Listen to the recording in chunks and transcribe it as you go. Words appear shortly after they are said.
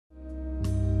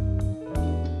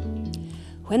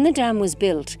When the dam was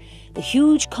built, the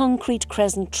huge concrete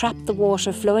crescent trapped the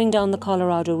water flowing down the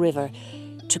Colorado River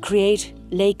to create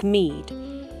Lake Mead.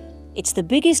 It's the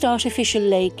biggest artificial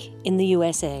lake in the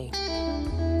USA.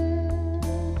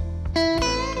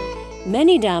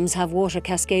 Many dams have water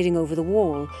cascading over the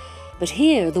wall, but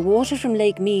here the water from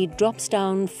Lake Mead drops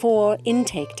down 4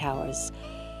 intake towers.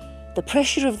 The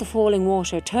pressure of the falling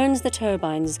water turns the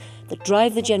turbines that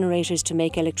drive the generators to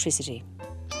make electricity.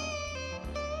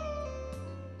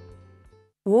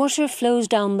 Water flows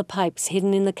down the pipes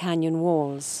hidden in the canyon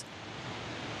walls.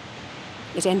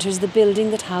 It enters the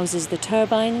building that houses the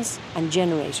turbines and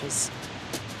generators.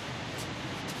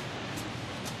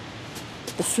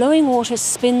 The flowing water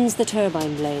spins the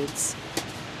turbine blades.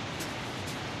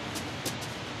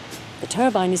 The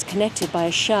turbine is connected by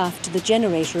a shaft to the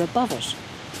generator above it.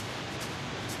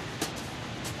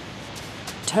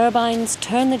 Turbines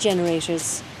turn the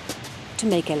generators to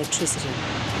make electricity.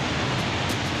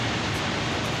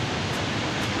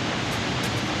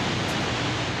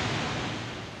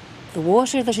 The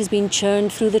water that has been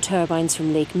churned through the turbines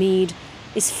from Lake Mead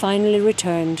is finally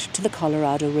returned to the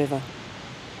Colorado River.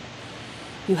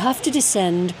 You have to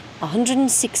descend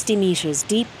 160 meters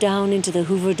deep down into the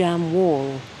Hoover Dam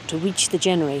wall to reach the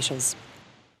generators.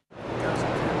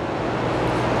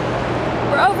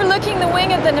 We're overlooking the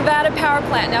wing of the Nevada power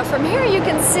plant. Now from here you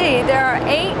can see there are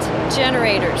 8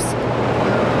 generators.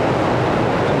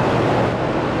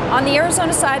 On the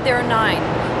Arizona side there are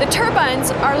 9. The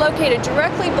turbines are located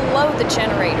directly below the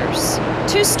generators,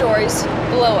 2 stories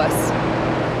below us.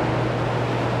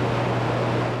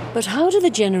 But how do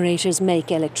the generators make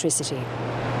electricity?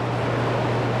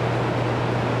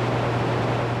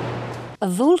 A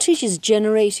voltage is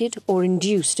generated or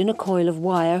induced in a coil of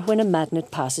wire when a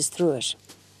magnet passes through it.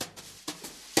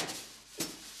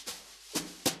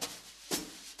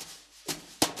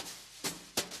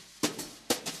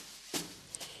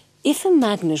 If a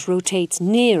magnet rotates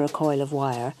near a coil of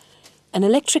wire, an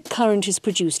electric current is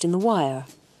produced in the wire.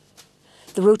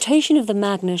 The rotation of the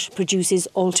magnet produces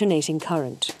alternating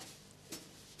current.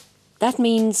 That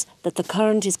means that the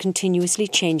current is continuously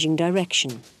changing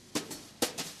direction.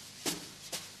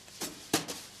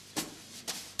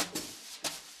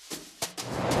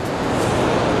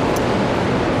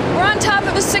 We're on top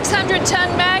of a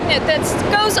 600-ton magnet that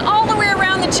goes all the way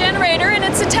around the generator, and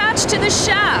it's attached to the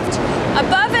shaft.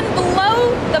 Above and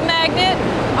below the magnet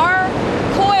are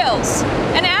coils,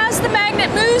 and as the magnet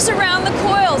moves around the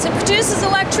coils, it produces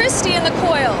electricity in the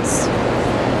coils.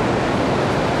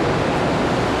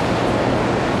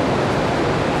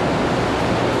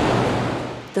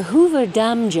 The Hoover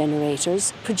Dam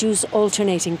generators produce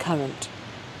alternating current.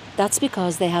 That's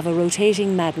because they have a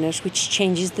rotating magnet which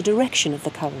changes the direction of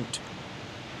the current.